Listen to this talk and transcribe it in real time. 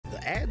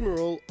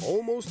Admiral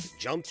almost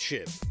jumped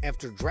ship.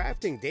 After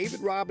drafting David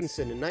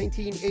Robinson in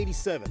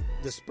 1987,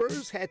 the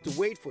Spurs had to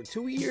wait for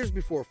 2 years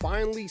before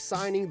finally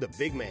signing the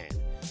big man.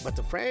 But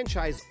the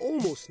franchise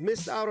almost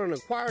missed out on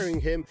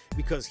acquiring him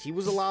because he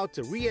was allowed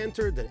to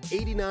re-enter the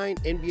 '89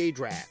 NBA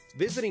draft.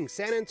 Visiting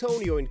San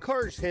Antonio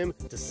encouraged him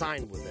to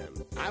sign with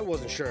them. I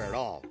wasn't sure at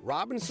all.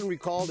 Robinson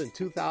recalled in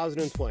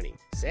 2020,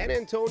 "San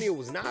Antonio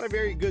was not a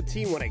very good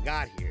team when I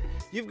got here.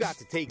 You've got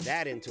to take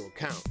that into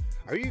account.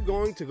 Are you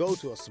going to go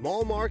to a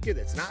small market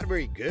that's not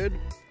very good?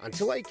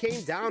 Until I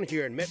came down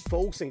here and met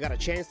folks and got a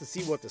chance to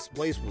see what this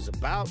place was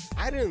about,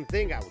 I didn't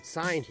think I would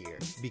sign here."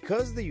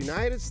 Because the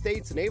United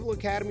States Naval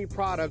Academy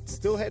product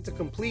still had to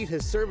complete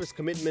his service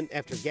commitment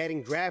after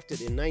getting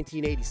drafted in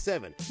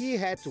 1987, he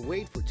had to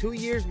wait for 2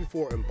 years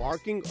before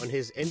embarking on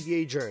his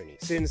NBA journey.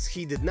 Since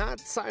he did not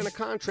sign a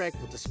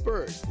contract with the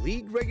Spurs,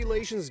 league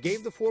regulations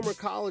gave the former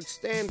college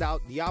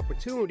standout the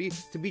opportunity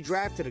to be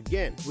drafted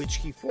again, which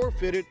he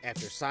forfeited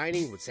after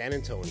signing with San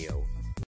Antonio.